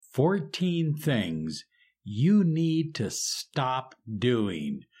14 things you need to stop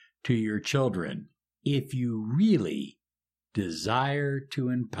doing to your children if you really desire to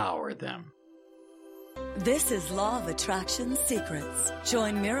empower them. This is Law of Attraction Secrets.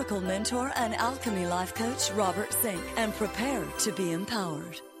 Join Miracle Mentor and Alchemy Life Coach Robert Zink and prepare to be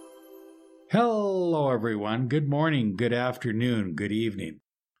empowered. Hello, everyone. Good morning, good afternoon, good evening.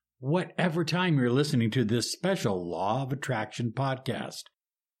 Whatever time you're listening to this special Law of Attraction podcast.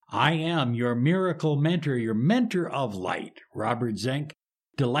 I am your miracle mentor, your mentor of light, Robert Zink.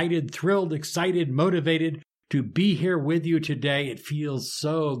 Delighted, thrilled, excited, motivated to be here with you today. It feels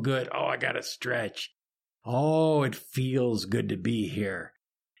so good. Oh, I got to stretch. Oh, it feels good to be here.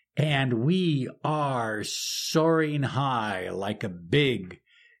 And we are soaring high like a big,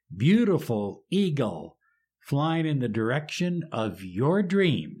 beautiful eagle flying in the direction of your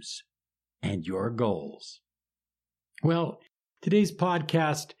dreams and your goals. Well, today's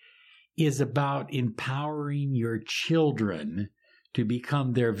podcast is about empowering your children to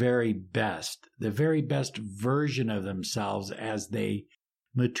become their very best, the very best version of themselves as they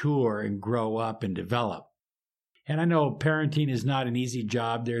mature and grow up and develop. And I know parenting is not an easy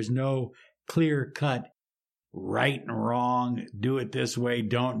job. There's no clear-cut right and wrong, do it this way,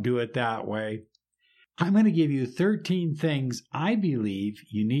 don't do it that way. I'm going to give you 13 things I believe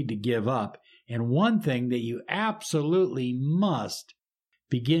you need to give up, and one thing that you absolutely must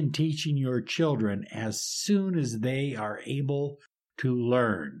begin teaching your children as soon as they are able to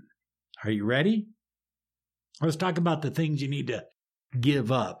learn. Are you ready? Let's talk about the things you need to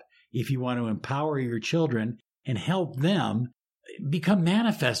give up if you want to empower your children and help them become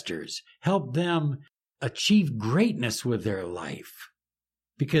manifestors, help them achieve greatness with their life.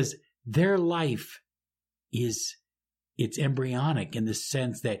 Because their life it's embryonic in the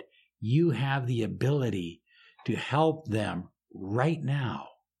sense that you have the ability to help them right now,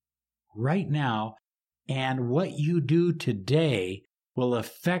 and what you do today will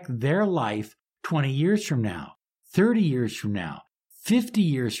affect their life 20 years from now, 30 years from now, 50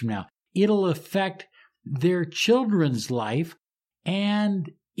 years from now. It'll affect their children's life, and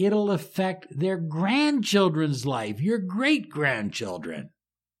it'll affect their grandchildren's life, your great-grandchildren.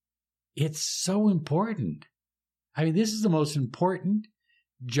 It's so important. I mean, this is the most important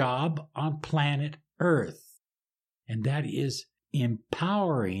job on planet Earth, and that is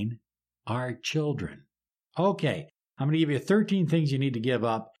empowering our children. Okay, I'm going to give you 13 things you need to give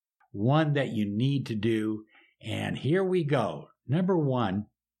up, one that you need to do, and here we go. Number one,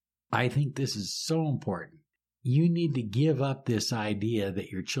 I think this is so important. You need to give up this idea that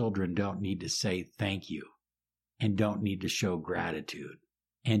your children don't need to say thank you, and don't need to show gratitude,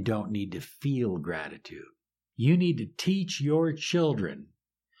 and don't need to feel gratitude. You need to teach your children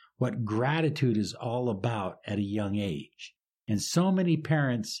what gratitude is all about at a young age. And so many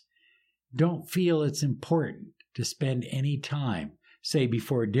parents don't feel it's important to spend any time, say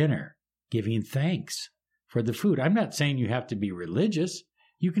before dinner, giving thanks for the food. I'm not saying you have to be religious.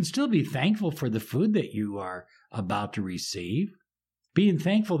 You can still be thankful for the food that you are about to receive. Being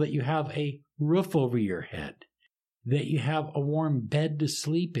thankful that you have a roof over your head, that you have a warm bed to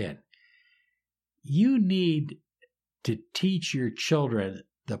sleep in. You need to teach your children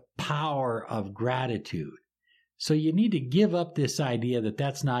the power of gratitude. So you need to give up this idea that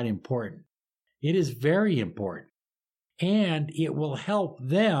that's not important. It is very important. And it will help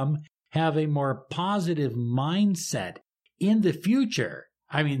them have a more positive mindset in the future.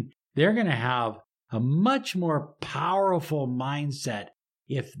 I mean, they're going to have a much more powerful mindset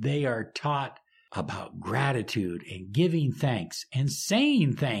if they are taught about gratitude and giving thanks and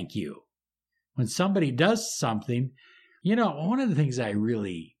saying thank you. When somebody does something, one of the things I don't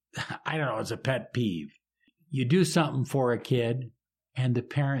know, it's a pet peeve. You do something for a kid and the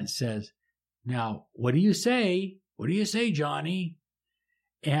parent says, "Now, what do you say? What do you say, Johnny?"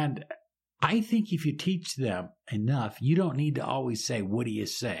 And I think if you teach them enough, you don't need to always say, "What do you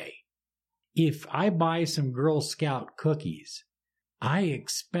say?" If I buy some Girl Scout cookies, I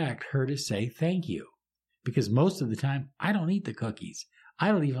expect her to say thank you, because most of the time I don't eat the cookies. I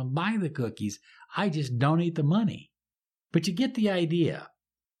don't even buy the cookies. I just donate the money. But you get the idea.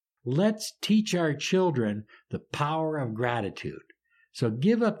 Let's teach our children the power of gratitude. So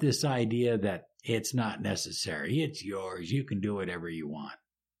give up this idea that it's not necessary. It's yours. You can do whatever you want.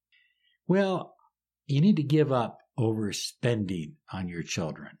 Well, you need to give up overspending on your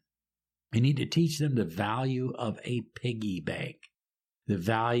children. You need to teach them the value of a piggy bank, the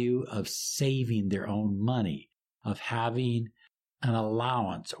value of saving their own money, of having an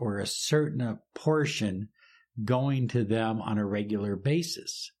allowance or a certain portion going to them on a regular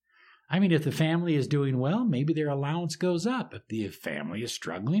basis. I mean, if the family is doing well, maybe their allowance goes up. If the family is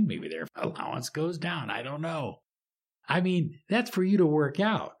struggling, maybe their allowance goes down. I don't know. I mean, that's for you to work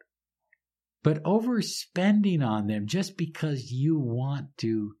out. But overspending on them just because you want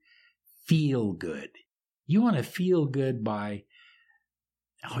to feel good. You want to feel good by,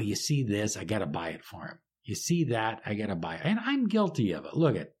 oh, you see this, I got to buy it for him. You see that, I got to buy it. And I'm guilty of it.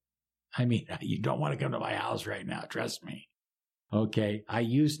 Look at, I mean, you don't want to come to my house right now. Trust me. Okay. I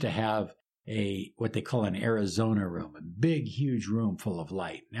used to have what they call an Arizona room, a big, huge room full of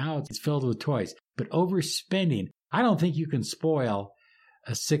light. Now it's filled with toys. But overspending, I don't think you can spoil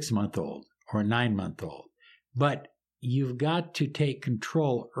a 6-month-old or a 9-month-old. But you've got to take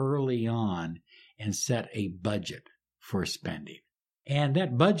control early on and set a budget for spending. And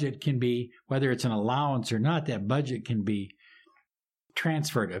that budget can be, whether it's an allowance or not, that budget can be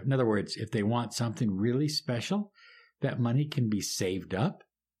transferred. In other words, if they want something really special, that money can be saved up.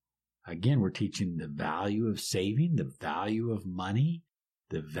 Again, we're teaching the value of saving, the value of money,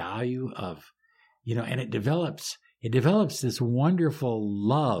 the value of, and it develops this wonderful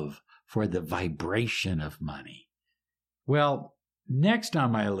love for the vibration of money. Well, next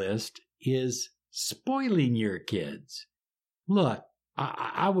on my list is spoiling your kids. Look,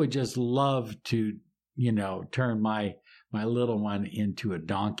 I would just love to, turn my little one into a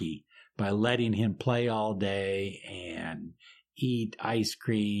donkey by letting him play all day and eat ice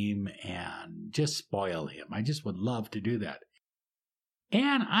cream and just spoil him. I just would love to do that.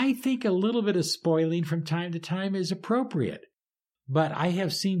 And I think a little bit of spoiling from time to time is appropriate. But I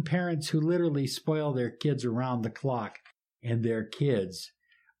have seen parents who literally spoil their kids around the clock, and their kids,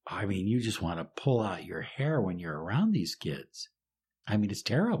 I mean, you just want to pull out your hair when you're around these kids. I mean, it's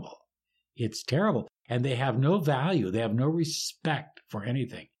terrible. It's terrible. And they have no value. They have no respect for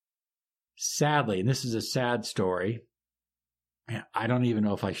anything. Sadly, and this is a sad story, I don't even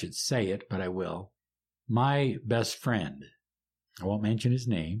know if I should say it, but I will. My best friend, I won't mention his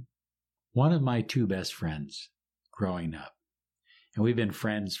name, one of my 2 best friends growing up. And we've been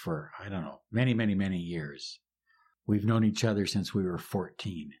friends for, I don't know, many, many, many years. We've known each other since we were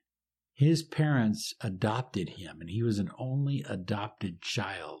 14. His parents adopted him, and he was an only adopted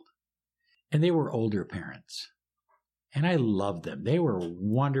child. And they were older parents. And I loved them. They were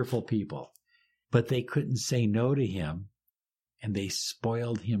wonderful people. But they couldn't say no to him, and they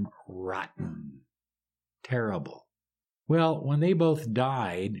spoiled him rotten. Terrible. Well, when they both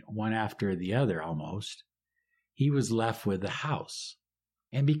died, one after the other almost, he was left with the house.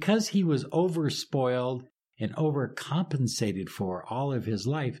 And because he was overspoiled and overcompensated for all of his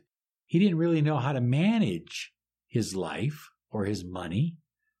life, he didn't really know how to manage his life or his money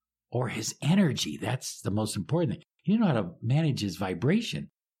or his energy. That's the most important thing. He didn't know how to manage his vibration.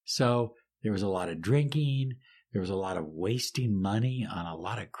 So there was a lot of drinking. There was a lot of wasting money on a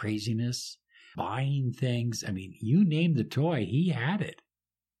lot of craziness, buying things. I mean, you name the toy, he had it.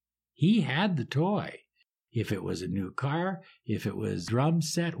 He had the toy. If it was a new car, if it was drum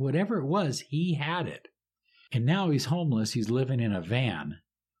set, whatever it was, he had it. And now he's homeless. He's living in a van,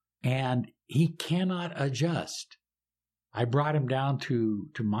 and he cannot adjust. I brought him down to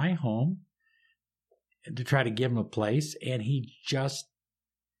my home to try to give him a place, and he just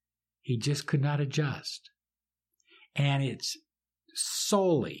could not adjust. And it's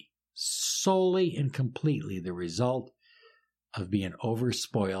solely and completely the result of being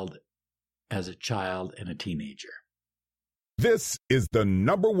overspoiled as a child and a teenager. This is the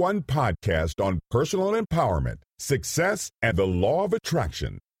 #1 podcast on personal empowerment, success, and the law of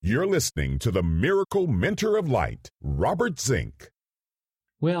attraction. You're listening to the Miracle Mentor of Light, Robert Zink.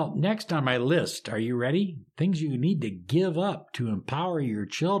 Well, next on my list, are you ready? Things you need to give up to empower your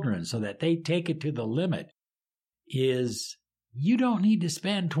children so that they take it to the limit is you don't need to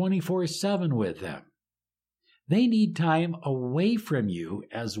spend 24/7 with them. They need time away from you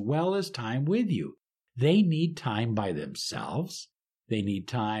as well as time with you. They need time by themselves. They need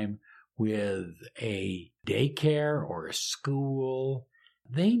time with a daycare or a school.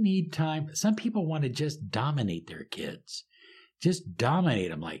 They need time. Some people want to just dominate their kids. Just dominate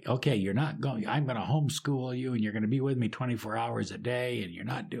them like, okay, you're not going, I'm going to homeschool you and you're going to be with me 24 hours a day and you're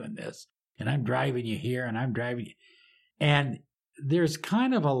not doing this. And I'm driving you here and I'm driving you. And there's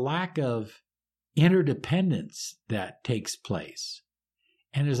kind of a lack of interdependence that takes place.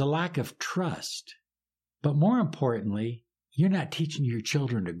 And there's a lack of trust. But more importantly, you're not teaching your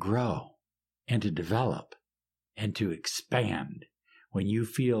children to grow and to develop and to expand when you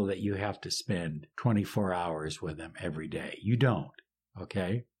feel that you have to spend 24 hours with them every day. You don't,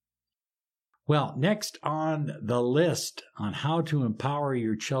 okay? Well, next on the list on how to empower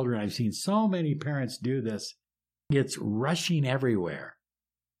your children, I've seen so many parents do this. It's rushing everywhere.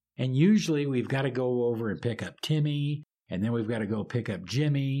 And usually we've got to go over and pick up Timmy, and then we've got to go pick up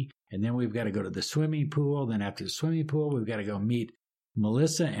Jimmy, and then we've got to go to the swimming pool. Then after the swimming pool, we've got to go meet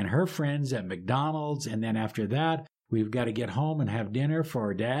Melissa and her friends at McDonald's. And then after that, we've got to get home and have dinner for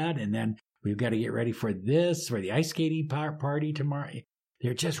our dad. And then we've got to get ready for the ice skating party tomorrow.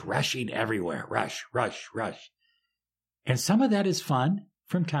 They're just rushing everywhere. Rush, rush, rush. And some of that is fun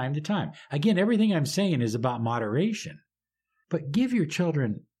from time to time. Again, everything I'm saying is about moderation. But give your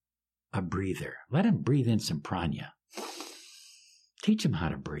children a breather. Let them breathe in some prana. Teach them how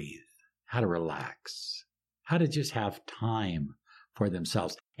to breathe, how to relax, how to just have time for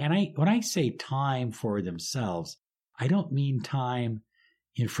themselves. And when I say time for themselves, I don't mean time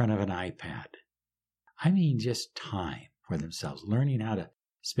in front of an iPad. I mean just time for themselves, learning how to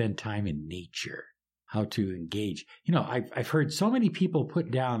spend time in nature, how to engage. You know, I've heard so many people put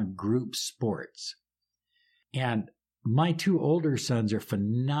down group sports. And my two older sons are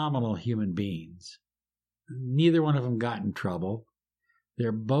phenomenal human beings. Neither one of them got in trouble.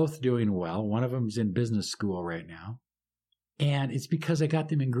 They're both doing well. One of them's in business school right now. And it's because I got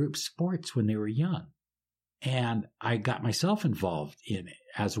them in group sports when they were young. And I got myself involved in it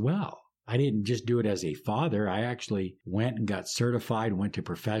as well. I didn't just do it as a father. I actually went and got certified, went to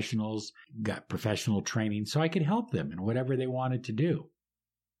professionals, got professional training so I could help them in whatever they wanted to do.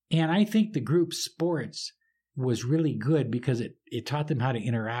 And I think the group sports was really good because it taught them how to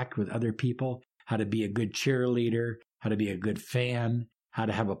interact with other people, how to be a good cheerleader, how to be a good fan, how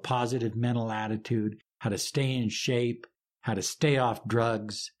to have a positive mental attitude, how to stay in shape, how to stay off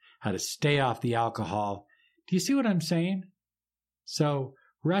drugs, how to stay off the alcohol. Do you see what I'm saying? So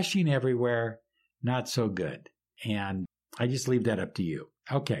rushing everywhere, not so good. And I just leave that up to you.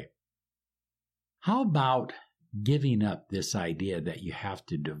 Okay. How about giving up this idea that you have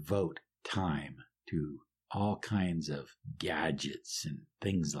to devote time to all kinds of gadgets and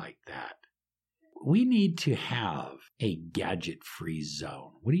things like that? We need to have a gadget-free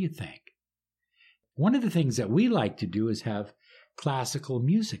zone. What do you think? One of the things that we like to do is have classical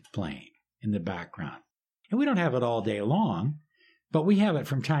music playing in the background. And we don't have it all day long, but we have it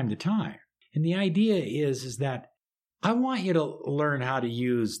from time to time. And the idea is that I want you to learn how to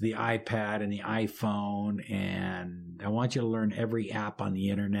use the iPad and the iPhone, and I want you to learn every app on the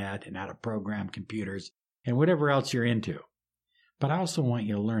internet and how to program computers and whatever else you're into. But I also want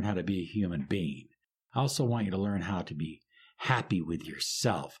you to learn how to be a human being. I also want you to learn how to be happy with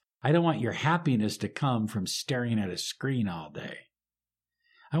yourself. I don't want your happiness to come from staring at a screen all day.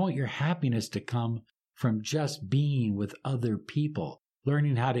 I want your happiness to come from just being with other people,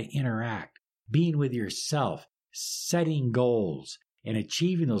 learning how to interact, being with yourself, setting goals and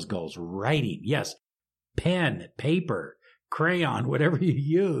achieving those goals, writing, yes, pen, paper, crayon, whatever you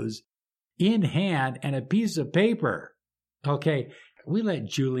use, in hand and a piece of paper. Okay, we let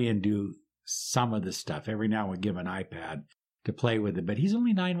Julian do some of the stuff. Every now and then we give him an iPad to play with it, but he's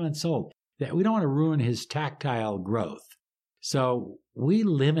only 9 months old. That we don't want to ruin his tactile growth. So we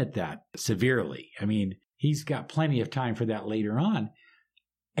limit that severely. I mean, he's got plenty of time for that later on.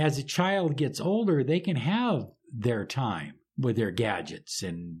 As a child gets older, they can have their time with their gadgets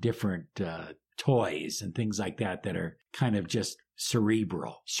and different toys and things like that that are kind of just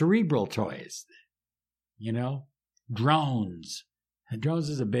cerebral toys, you know, drones. And drones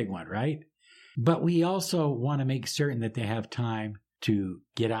is a big one, right? But we also want to make certain that they have time to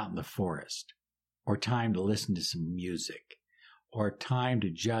get out in the forest, or time to listen to some music, or time to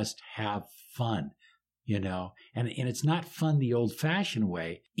just have fun, you know. And it's not fun the old-fashioned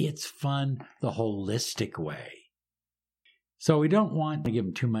way. It's fun the holistic way. So we don't want to give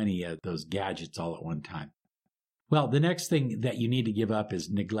them too many of those gadgets all at one time. Well, the next thing that you need to give up is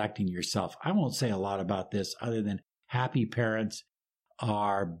neglecting yourself. I won't say a lot about this other than happy parents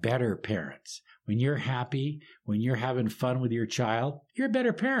are better parents. When you're happy, when you're having fun with your child, you're a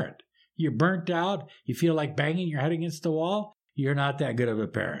better parent. You're burnt out, you feel like banging your head against the wall, you're not that good of a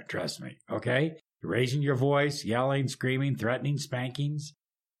parent, trust me, okay? You're raising your voice, yelling, screaming, threatening, spankings.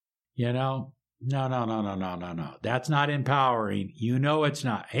 You know, no. That's not empowering. You know it's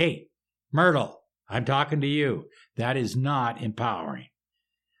not. Hey, Myrtle, I'm talking to you. That is not empowering.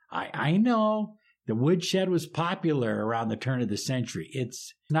 I know the woodshed was popular around the turn of the century.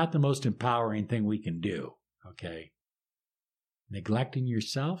 It's not the most empowering thing we can do, okay? Neglecting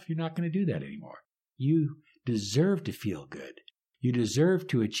yourself, you're not going to do that anymore. You deserve to feel good. You deserve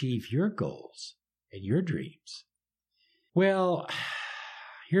to achieve your goals and your dreams. Well,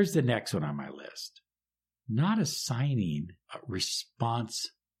 here's the next one on my list. Not assigning a response,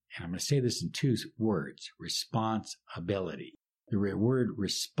 and I'm going to say this in 2 words, responsibility. The word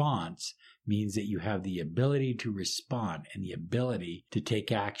response means that you have the ability to respond and the ability to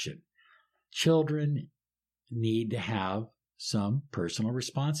take action. Children need to have some personal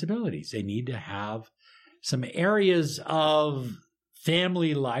responsibilities. They need to have some areas of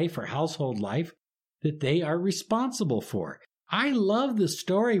family life or household life that they are responsible for. I love the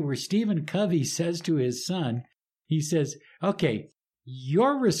story where Stephen Covey says to his son, he says, okay,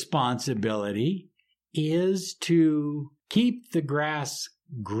 your responsibility is to keep the grass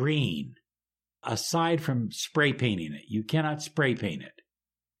green, aside from spray painting it. You cannot spray paint it.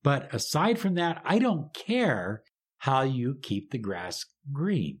 But aside from that, I don't care how you keep the grass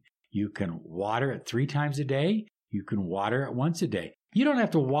green. You can water it 3 times a day. You can water it once a day. You don't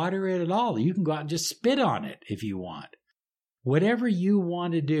have to water it at all. You can go out and just spit on it if you want. Whatever you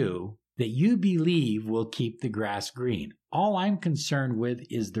want to do that you believe will keep the grass green. All I'm concerned with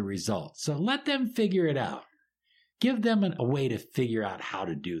is the result. So let them figure it out. Give them a way to figure out how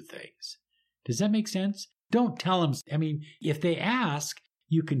to do things. Does that make sense? Don't tell them. I mean, if they ask,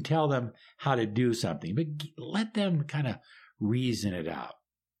 you can tell them how to do something, but let them kind of reason it out.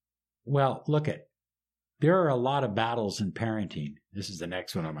 Well, look at, there are a lot of battles in parenting. This is the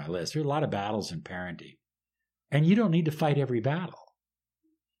next one on my list. There are a lot of battles in parenting. And you don't need to fight every battle.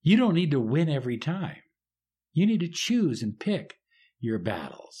 You don't need to win every time. You need to choose and pick your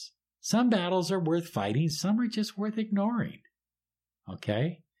battles. Some battles are worth fighting. Some are just worth ignoring.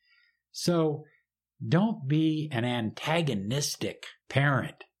 Okay? So don't be an antagonistic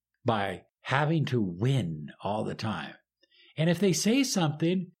parent by having to win all the time. And if they say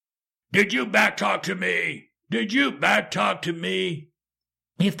something, did you backtalk to me? Did you backtalk to me?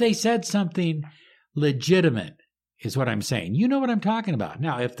 If they said something legitimate, is what I'm saying. You know what I'm talking about.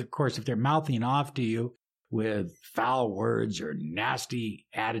 Now, if they're mouthing off to you with foul words or nasty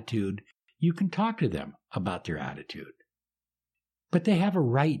attitude, you can talk to them about their attitude. But they have a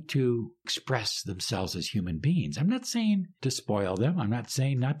right to express themselves as human beings. I'm not saying to spoil them. I'm not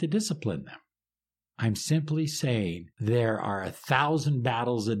saying not to discipline them. I'm simply saying there are 1,000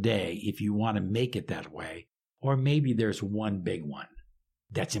 battles a day if you want to make it that way. Or maybe there's one big one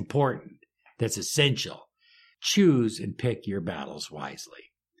that's important, that's essential. Choose and pick your battles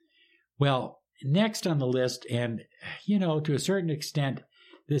wisely. Well, next on the list, and, to a certain extent,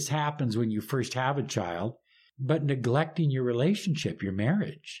 this happens when you first have a child, but neglecting your relationship, your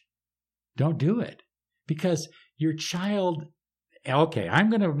marriage. Don't do it. Because your child, okay, I'm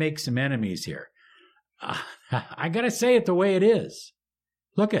going to make some enemies here. I got to say it the way it is.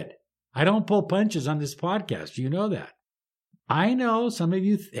 Look I don't pull punches on this podcast. You know that. I know some of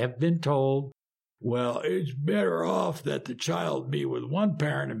you have been told, well, it's better off that the child be with one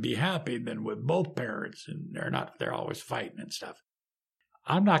parent and be happy than with both parents, and they're always fighting and stuff.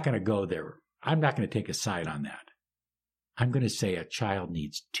 I'm not going to go there. I'm not going to take a side on that. I'm going to say a child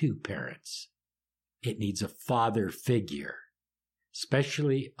needs 2 parents. It needs a father figure,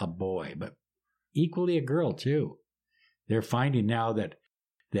 especially a boy, but equally a girl too. They're finding now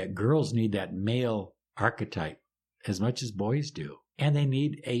that girls need that male archetype as much as boys do. And they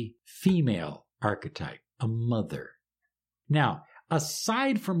need a female archetype, a mother. Now,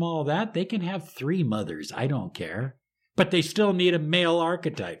 aside from all that, they can have 3 mothers. I don't care. But they still need a male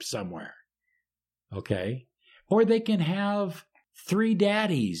archetype somewhere. Okay? Or they can have 3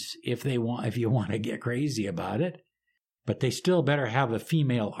 daddies if you want to get crazy about it. But they still better have a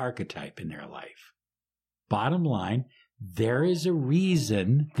female archetype in their life. Bottom line, there is a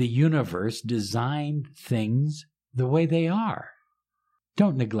reason the universe designed things the way they are.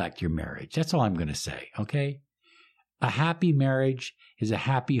 Don't neglect your marriage. That's all I'm going to say, okay? A happy marriage is a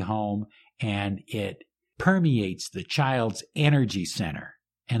happy home, and it permeates the child's energy center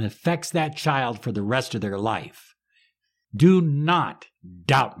and affects that child for the rest of their life. Do not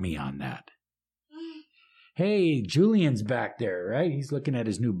doubt me on that. Hey, Julian's back there, right? He's looking at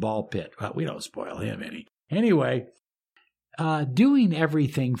his new ball pit. Well, we don't spoil him any. Anyway, doing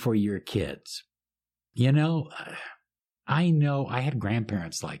everything for your kids. I know I had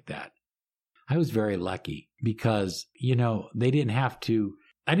grandparents like that. I was very lucky because, I didn't have to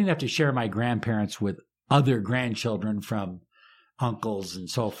share my grandparents with other grandchildren from uncles and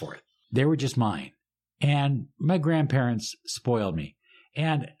so forth. They were just mine. And my grandparents spoiled me.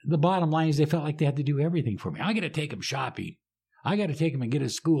 And the bottom line is they felt like they had to do everything for me. I got to take them shopping. I got to take them and get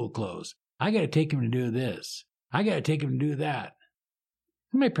his school clothes. I got to take him to do this. I got to take him to do that.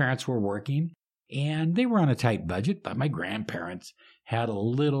 My parents were working, and they were on a tight budget, but my grandparents had a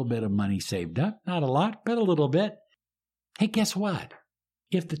little bit of money saved up. Not a lot, but a little bit. Hey, guess what?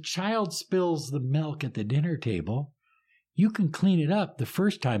 If the child spills the milk at the dinner table, you can clean it up the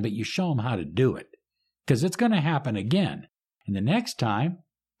first time, but you show them how to do it. Because it's going to happen again. And the next time,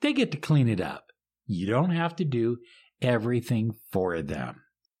 they get to clean it up. You don't have to do everything for them.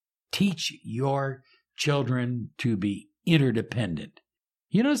 Teach your children to be interdependent.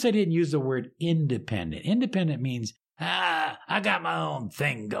 You notice I didn't use the word independent. Independent means, I got my own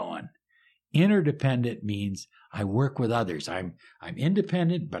thing going. Interdependent means I work with others. I'm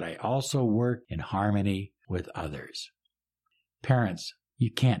independent, but I also work in harmony with others. Parents,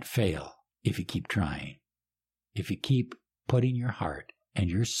 you can't fail if you keep trying. If you keep putting your heart and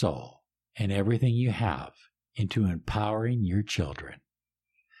your soul and everything you have into empowering your children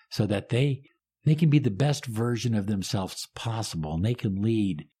so that they can be the best version of themselves possible and they can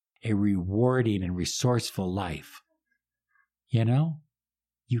lead a rewarding and resourceful life.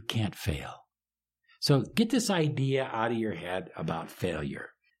 You can't fail. So get this idea out of your head about failure.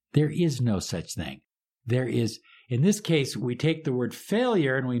 There is no such thing. There is, in this case, we take the word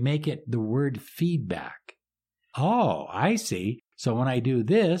failure and we make it the word feedback. Oh, I see. So when I do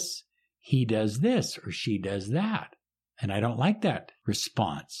this, he does this or she does that. And I don't like that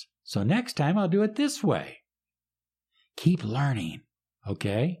response. So next time I'll do it this way. Keep learning,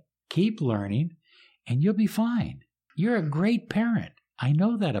 okay? Keep learning and you'll be fine. You're a great parent. I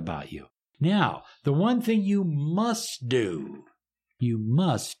know that about you. Now, the one thing you must do, you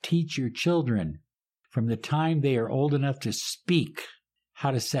must teach your children from the time they are old enough to speak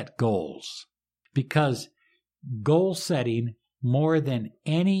how to set goals. Because goal setting, more than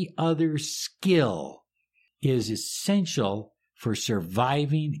any other skill, is essential for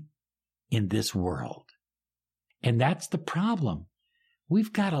surviving in this world. And that's the problem.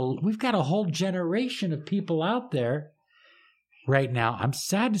 We've got a whole generation of people out there right now. I'm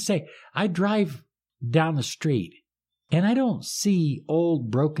sad to say, I drive down the street and I don't see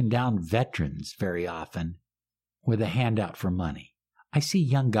old broken down veterans very often with a handout for money. I see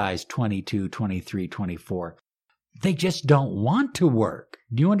young guys, 22, 23, 24. They just don't want to work.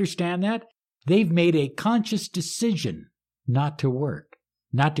 Do you understand that? They've made a conscious decision not to work,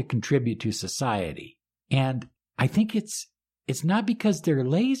 not to contribute to society. And I think it's not because they're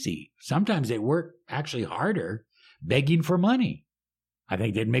lazy. Sometimes they work actually harder, begging for money. I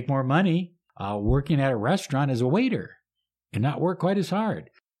think they'd make more money working at a restaurant as a waiter and not work quite as hard.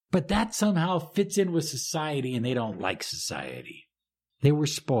 But that somehow fits in with society and they don't like society. They were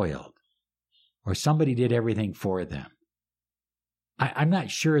spoiled or somebody did everything for them. I'm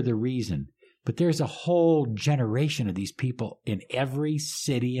not sure the reason, but there's a whole generation of these people in every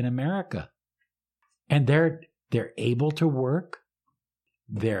city in America. And they're able to work.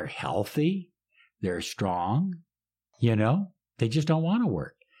 They're healthy. They're strong. They just don't want to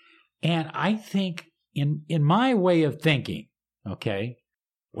work. And I think in my way of thinking, okay,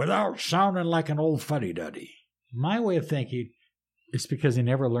 without sounding like an old fuddy-duddy, my way of thinking is because they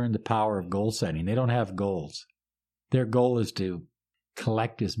never learned the power of goal setting. They don't have goals. Their goal is to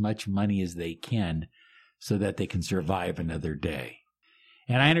collect as much money as they can so that they can survive another day.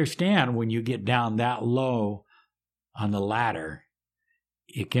 And I understand when you get down that low on the ladder,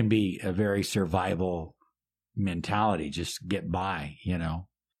 it can be a very survival mentality, just get by,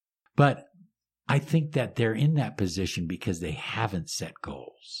 But I think that they're in that position because they haven't set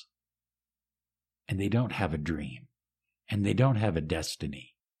goals. And they don't have a dream. And they don't have a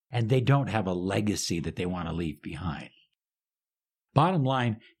destiny. And they don't have a legacy that they want to leave behind. Bottom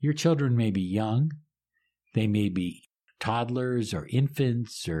line, your children may be young. They may be toddlers or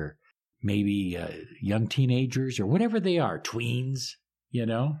infants or maybe young teenagers or whatever they are, tweens,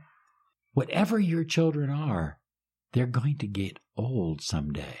 Whatever your children are, they're going to get old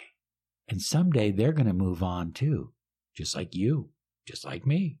someday. And someday they're going to move on too, just like you, just like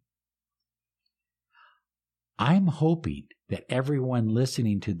me. I'm hoping that everyone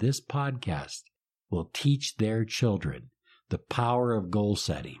listening to this podcast will teach their children the power of goal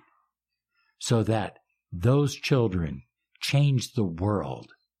setting so that those children change the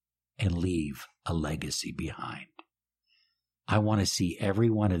world and leave a legacy behind. I want to see every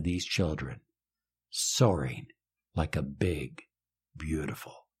one of these children soaring like a big,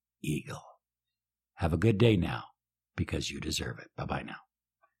 beautiful eagle. Have a good day now, because you deserve it. Bye-bye now.